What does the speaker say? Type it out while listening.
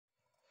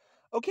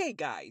Okay,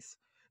 guys.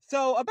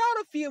 So,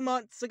 about a few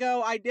months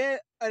ago, I did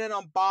an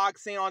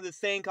unboxing on this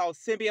thing called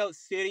Symbiote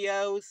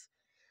Studios.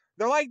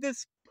 They're like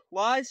this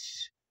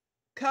plush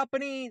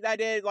company that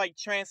did like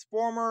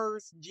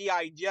Transformers,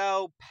 G.I.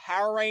 Joe,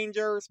 Power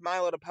Rangers,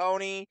 My Little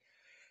Pony.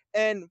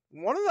 And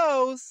one of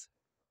those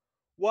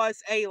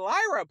was a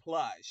Lyra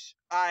plush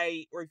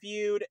I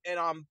reviewed and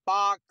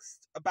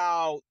unboxed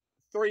about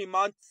 3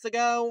 months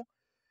ago.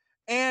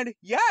 And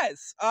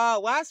yes,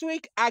 last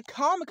week at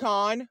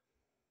Comic-Con,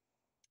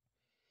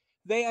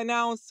 they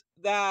announced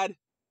that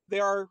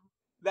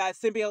that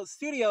Symbiote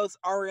Studios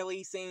are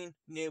releasing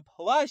new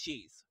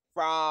plushies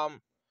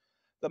from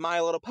the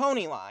My Little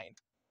Pony line.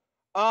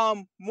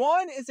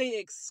 One is a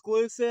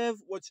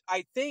exclusive, which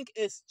I think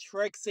is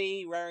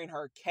Trixie wearing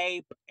her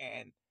cape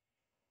and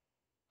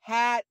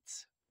hat.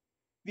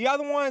 The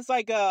other one is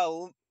like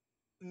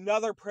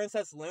another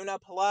Princess Luna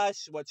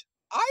plush, which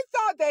I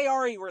thought they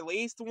already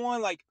released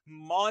one like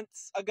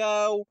months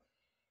ago.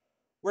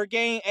 We're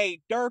getting a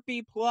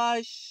Derpy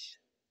plush,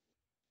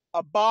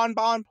 a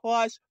Bonbon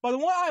plush, but the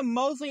one I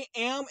mostly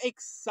am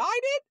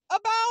excited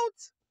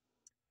about,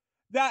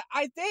 that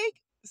I think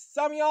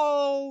some of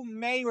y'all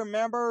may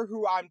remember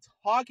who I'm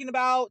talking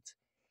about,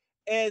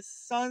 is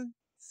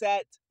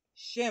Sunset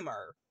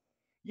Shimmer.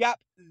 Yep,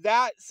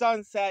 that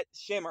Sunset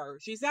Shimmer.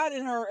 She's not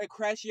in her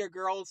Eccretia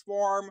Girls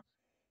form.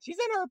 She's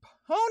in her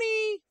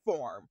pony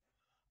form.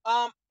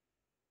 I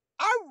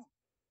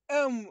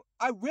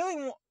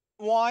really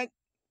want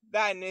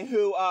that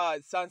new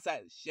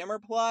Sunset Shimmer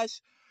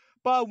plush.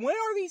 But when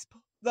are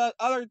the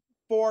other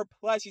 4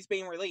 plushies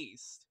being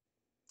released?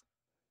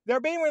 They're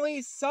being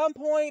released some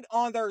point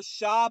on their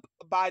shop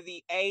by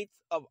the 8th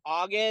of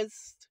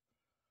August.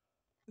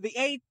 The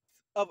 8th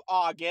of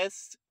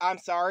August. I'm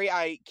sorry,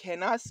 I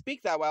cannot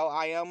speak that well.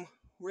 I am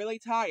really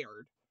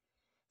tired.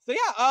 So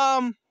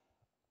yeah,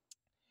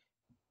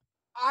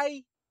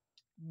 I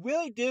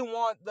really do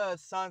want the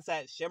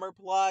Sunset Shimmer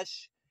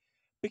plush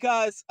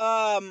because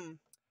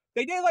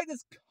they did like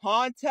this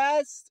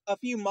contest a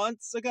few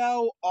months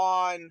ago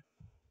on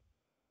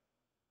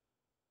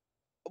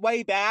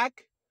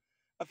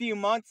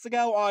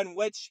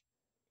which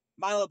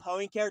My Little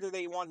Pony character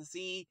they want to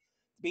see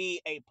be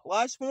a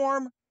plush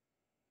form.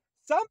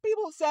 Some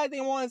people said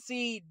they want to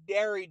see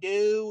Dairy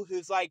Doo,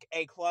 who's like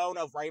a clone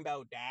of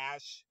Rainbow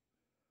Dash,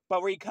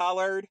 but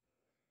recolored.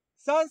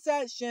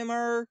 Sunset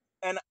Shimmer,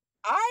 and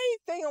I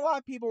think a lot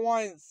of people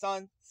want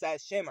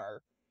Sunset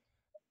Shimmer.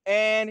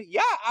 And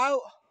yeah, I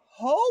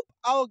hope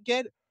I'll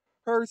get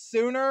her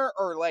sooner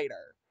or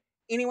later.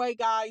 Anyway,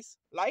 guys,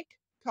 like,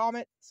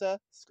 comment,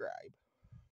 subscribe.